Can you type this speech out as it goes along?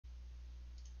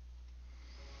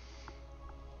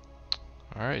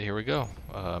Alright, here we go.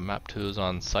 Map 2 is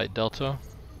on Site Delta.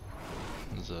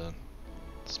 This is the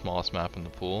smallest map in the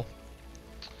pool.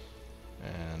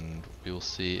 And we will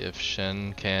see if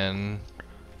SHIN can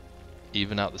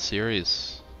even out the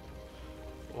series,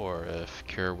 or if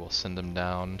Cure will send them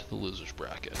down to the losers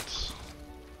bracket.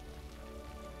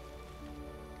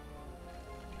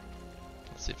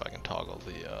 Let's see if I can toggle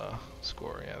the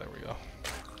score. Yeah, there we go.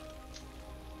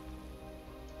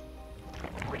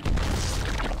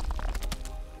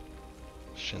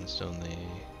 SHIN's doing the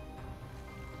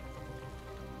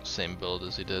same build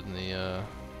as he did in the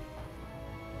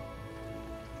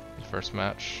first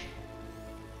match.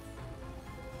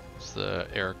 It's the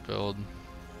Eric build.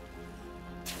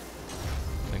 I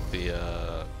think the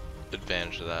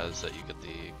advantage of that is that you get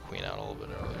the queen out a little bit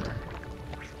earlier.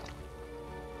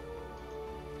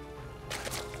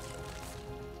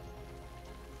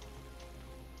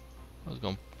 I was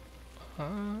going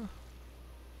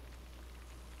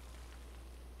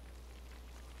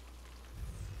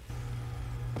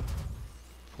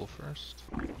pull first.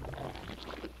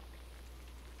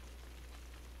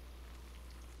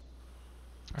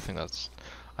 I think that's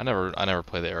I never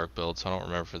play the Eric build, so I don't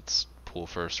remember if it's pool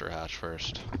first or hatch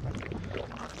first.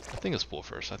 I think it's pool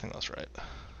first. I think that's right.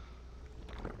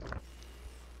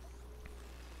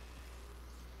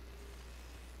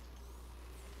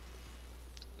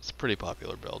 It's a pretty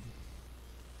popular build.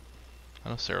 I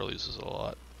know Sarah uses it a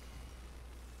lot.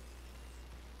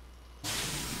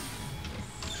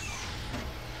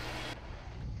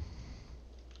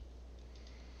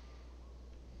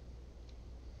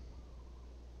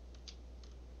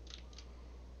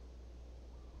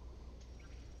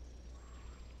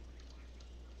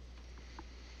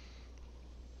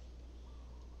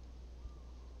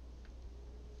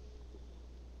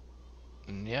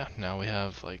 And yeah, now we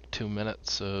have like 2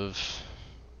 minutes of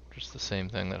just the same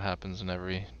thing that happens in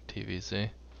every TvZ.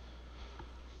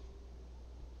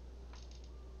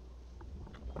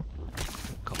 A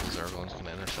couple Zerglings can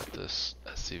intercept this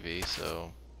SCV,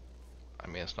 so I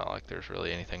mean it's not like there's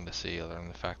really anything to see other than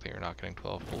the fact that you're not getting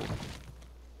 12 pulled.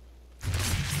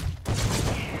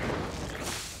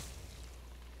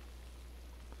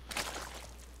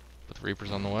 But the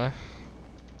Reaper's on the way.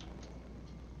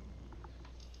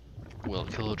 Will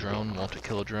it kill a drone? Won't it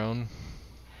kill a drone?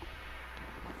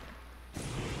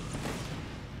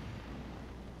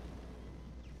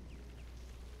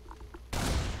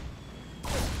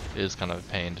 It is kind of a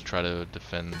pain to try to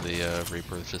defend the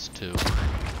Reaper with just two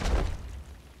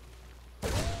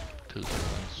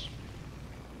drones.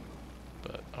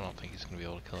 But I don't think he's going to be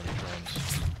able to kill any drones.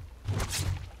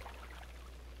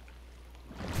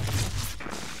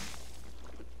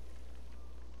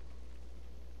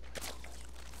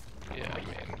 Yeah, I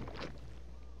mean,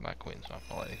 my queen's not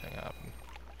gonna let anything happen.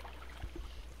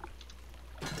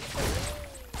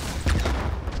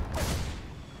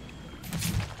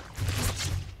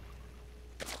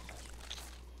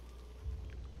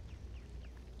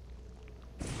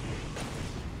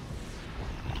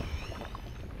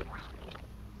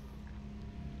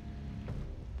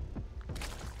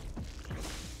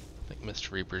 I think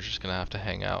Mr. Reaper's just gonna have to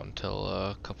hang out until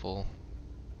a couple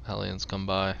Hellions come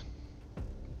by.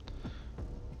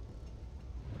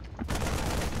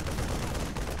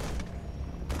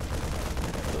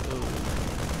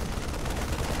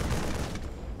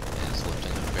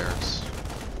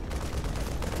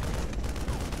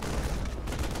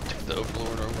 The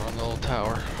Overlord over on the old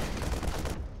tower.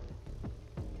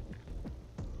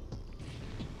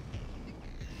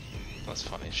 That's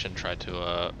funny. SHIN tried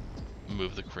to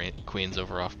move the queens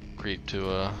over off creep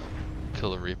to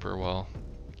kill the Reaper while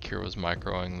Kira was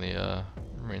microing the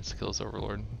Marines to kill his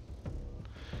Overlord.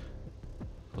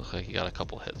 Looked like he got a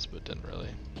couple hits but didn't really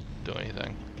do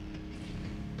anything.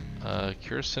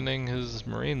 Kira's sending his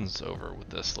Marines over with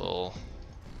this little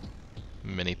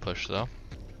mini push though.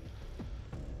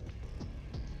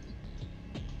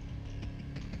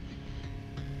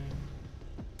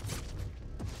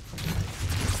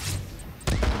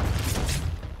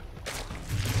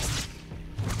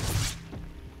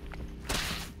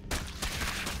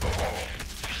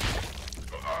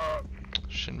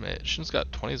 SHIN's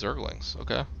got 20 Zerglings.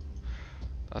 Okay.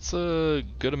 That's a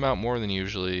good amount more than you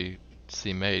usually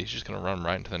see made. He's just gonna run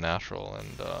right into the natural and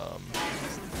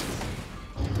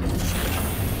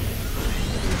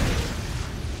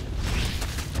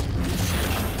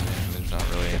there's not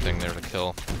really anything there to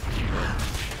kill.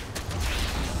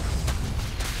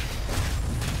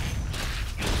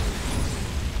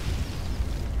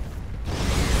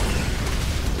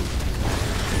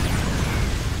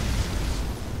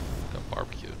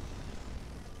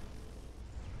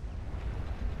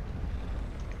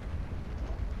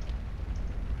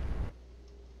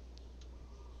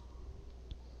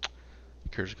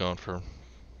 Kier's going for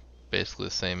basically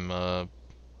the same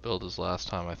build as last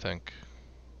time, I think.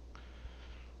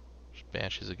 Just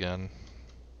Banshees again.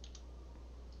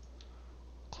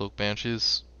 Cloak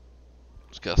Banshees.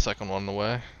 Just got a second one in the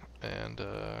way. And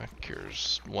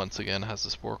Kier's once again has the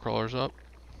Spore Crawlers up.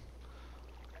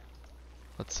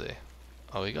 Let's see.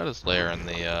 Oh, he got his lair in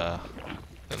the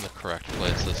correct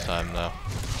place this time though.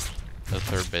 The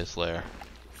third base lair.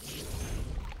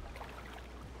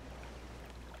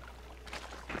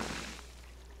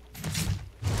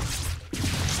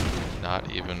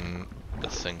 Not even a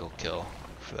single kill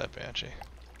for that Banshee.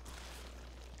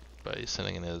 But he's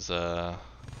sending in his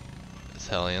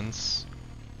Hellions.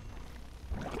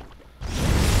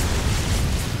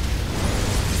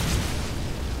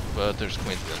 But there's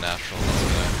Queens of the Natural that's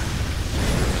gonna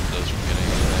prevent those from getting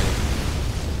anything.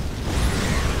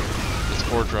 There's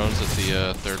 4 drones at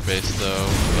the third base though,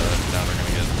 but now they're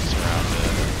gonna get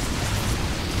surrounded.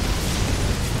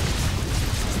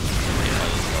 Yeah,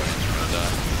 those Hellions are gonna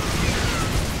die.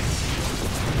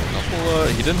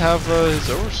 He didn't have his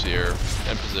Overseer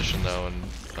in position though, and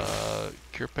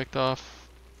Kier picked off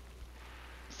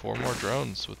 4 more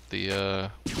drones with the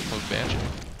Cloak Banshee.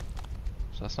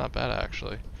 So that's not bad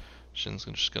actually. Shin's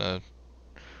just gonna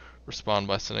respond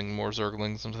by sending more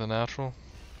Zerglings into the natural.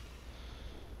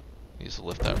 Needs to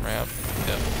lift that ramp.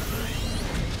 Yep.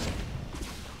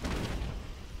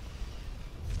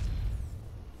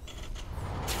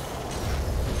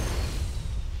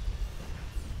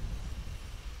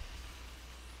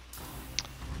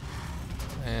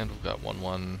 And we've got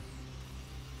 1-1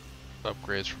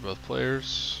 upgrades for both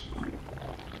players.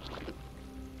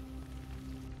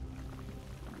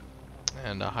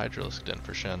 And a Hydralisk Den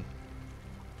for Shin.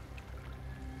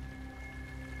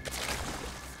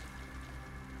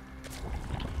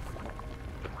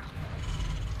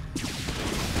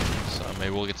 So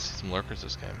maybe we'll get to see some lurkers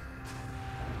this game.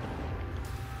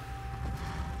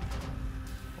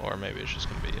 Or maybe it's just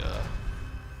gonna be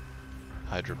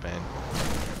Hydra Bane.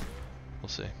 We'll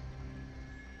see.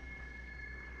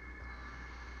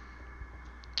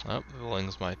 Oh, the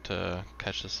Lings might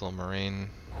catch this little Marine.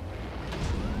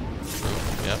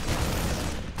 Yep.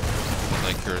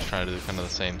 Like Kier's trying to do kind of the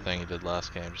same thing he did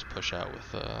last game, just push out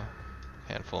with a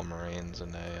handful of Marines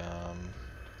and a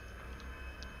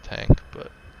tank,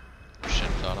 but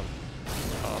Shin got him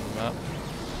on the map.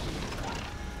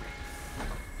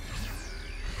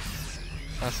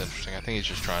 That's interesting. I think he's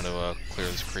just trying to clear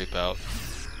this creep out.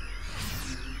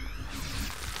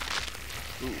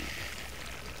 Ooh.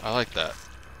 I like that.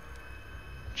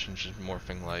 Shin's just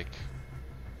morphing like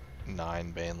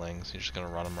 9 Banelings. He's just gonna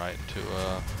run them right into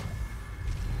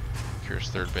Kier's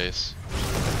third base.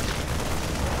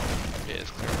 Yeah,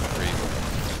 it's clearing the creep.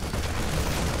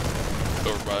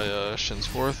 Over by Shin's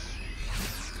fourth.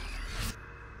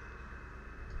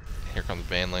 Here come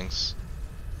the Banelings.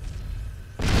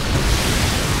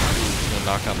 He's gonna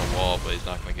knock down the wall, but he's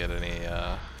not gonna get any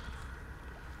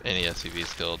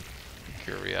SCVs killed.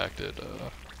 Kier reacted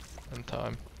in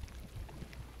time.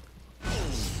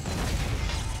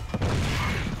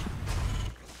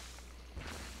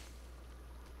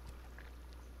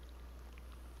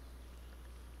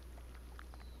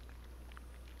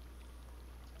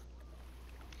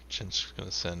 Shin's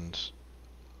gonna send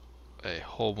a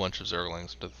whole bunch of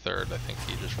Zerglings to the third. I think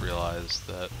he just realized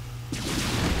that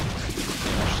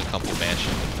just a couple Banshee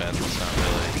defense is not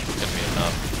really gonna be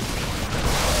enough.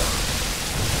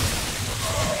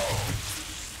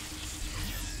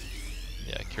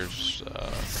 Yeah, Kier's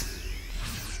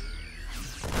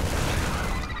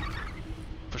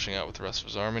pushing out with the rest of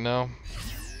his army now.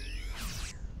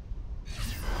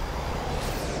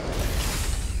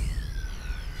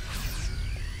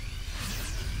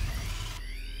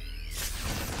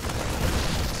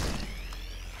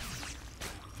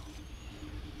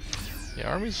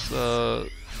 Yeah, army's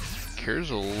Kier's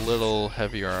a little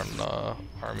heavier on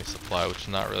army supply, which is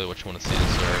not really what you want to see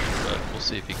this serve, but we'll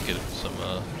see if he can get some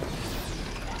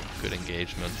good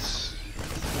engagements.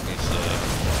 He's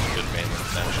good mainland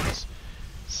connections.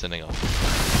 Sending off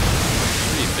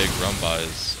pretty big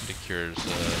run-bys into Kier's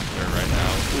there right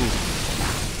now. Ooh,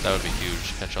 that would be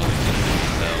huge. Catch all these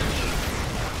GSL.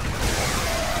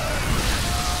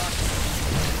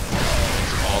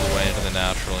 All the way into the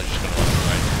natural, and just gonna run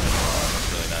right into it. That's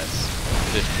really nice.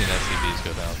 15 SCVs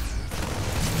go down.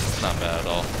 It's not bad at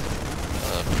all.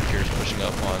 Kier's pushing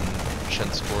up on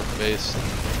Shin's fourth base.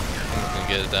 He's gonna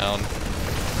get it down.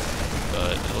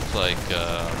 But it looks like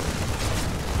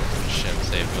Shin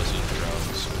saved most of the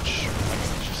drones, which I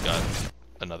mean, he's just got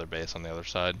another base on the other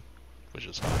side, which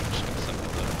is fine. I'm just gonna send all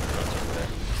the drones over there.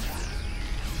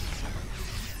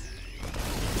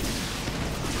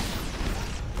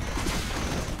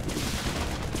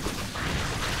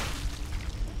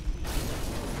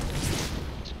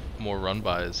 more run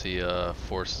bys. He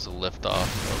forces a lift off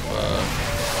of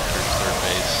third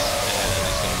base, and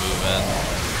he's gonna move in.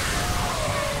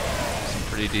 Some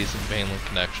pretty decent Banelink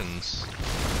connections.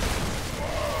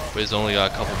 But he's only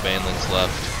got a couple Banelinks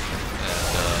left,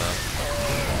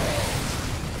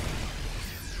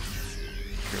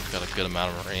 and he's got a good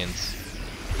amount of Marines.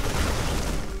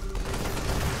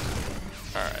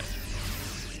 Alright.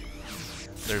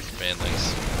 There's the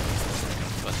Banelings.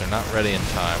 But they're not ready in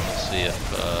time. We'll see if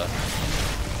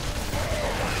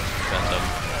defend them.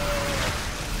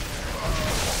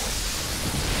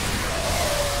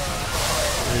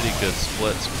 Pretty good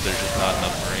splits, but there's just not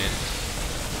enough Marines.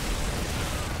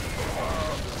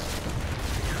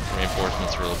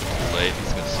 Reinforcements are a little bit too late.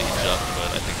 He's going to siege up, but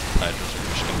I think the Hydras are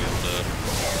just going to be able to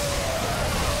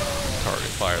target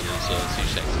fire those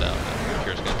siege tanks down, and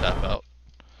Kira's going to tap out.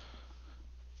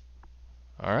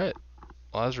 Alright.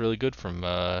 Well, that was really good from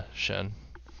SHIN.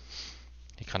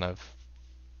 He kind of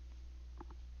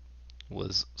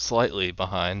was slightly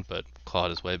behind, but clawed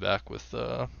his way back with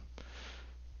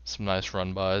some nice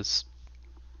run bys.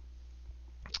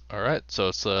 Alright, so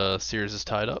it's series is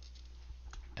tied up,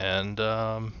 and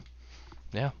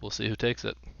yeah, we'll see who takes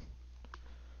it.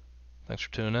 Thanks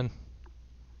for tuning in.